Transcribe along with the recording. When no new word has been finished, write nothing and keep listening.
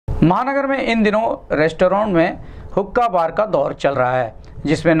महानगर में इन दिनों रेस्टोरेंट में हुक्का बार का दौर चल रहा है,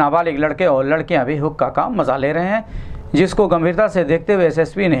 जिसमें नाबालिग लड़के और लड़कियां भी हुक्का का मजा ले रहे हैं, जिसको गंभीरता से देखते हुए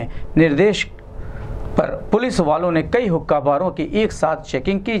एसएसप ने निर्देश पर पुलिस वालों ने कई हुक्का बारों की एक साथ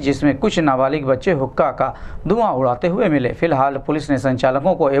चेकिंग की, जिसमें कुछ नाबालिग बच्चे हुक्का का धुआं उड़ाते हुए मिले। फिलहाल पुलिस ने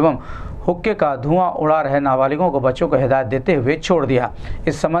संचालकों को एवं हुक्के का धुआं उड़ा रहे नाबालिगों को बच्चों को हिदायत देते हुए छोड़ दिया।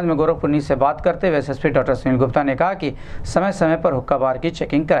 इस संबंध में गोरखपुर से बात करते हुए एसएसपी डॉक्टर सुनील गुप्ता ने कहा कि समय समय पर हुक्का बार की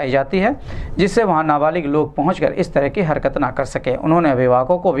चेकिंग कराई जाती है, जिससे वहां नाबालिग लोग पहुंचकर इस तरह की हरकत ना कर सके। उन्होंने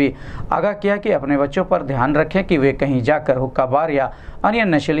अभिभावकों को भी आगाह किया कि अपने बच्चों पर ध्यान रखें कि वे कहीं जाकर हुक्का बार या अन्य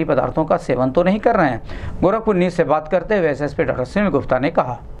नशीली पदार्थों का सेवन तो नहीं कर रहे हैं। गोरखपुर से बात करते हुए एसएसपी डॉक्टर सुनील गुप्ता ने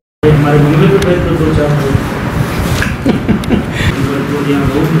कहा,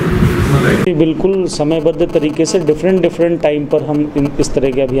 बिल्कुल समयबद्ध तरीके से डिफरेंट टाइम पर हम इस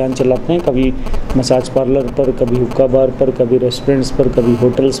तरह के अभियान चलाते हैं। कभी मसाज पार्लर पर, कभी हुक्का बार पर, कभी रेस्टोरेंट्स पर, कभी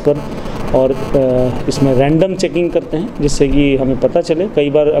होटल्स पर, और इसमें रैंडम चेकिंग करते हैं, जिससे कि हमें पता चले। कई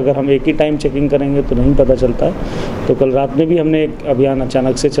बार अगर हम एक ही टाइम चेकिंग करेंगे तो नहीं पता चलता है। तो कल रात में भी हमने एक अभियान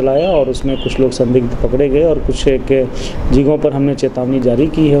अचानक से चलाया और उसमें कुछ लोग संदिग्ध पकड़े गए और कुछ एक जगहों पर हमने चेतावनी जारी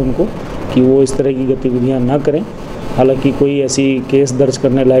की है उनको कि वो इस तरह की गतिविधियाँ ना करें। हालांकि कोई ऐसी केस दर्ज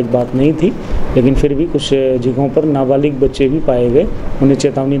करने लायक बात नहीं थी, लेकिन फिर भी कुछ जगहों पर नाबालिग बच्चे भी पाए गए। उन्हें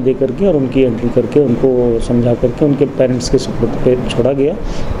चेतावनी दे करके और उनकी एंट्री करके उनको समझा करके उनके पेरेंट्स के सुपुर्द पे छोड़ा गया।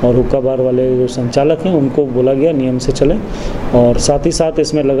 और हुक्का बार वाले जो संचालक हैं उनको बोला गया नियम से चलें। और साथ ही साथ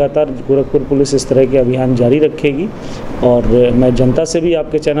इसमें लगातार गोरखपुर पुलिस इस तरह के अभियान जारी रखेगी। और मैं जनता से भी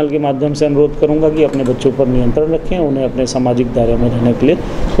आपके चैनल के माध्यम से अनुरोध करूँगा कि अपने बच्चों पर नियंत्रण रखें, उन्हें अपने सामाजिक दायरे में रहने के लिए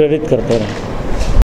प्रेरित करते रहें।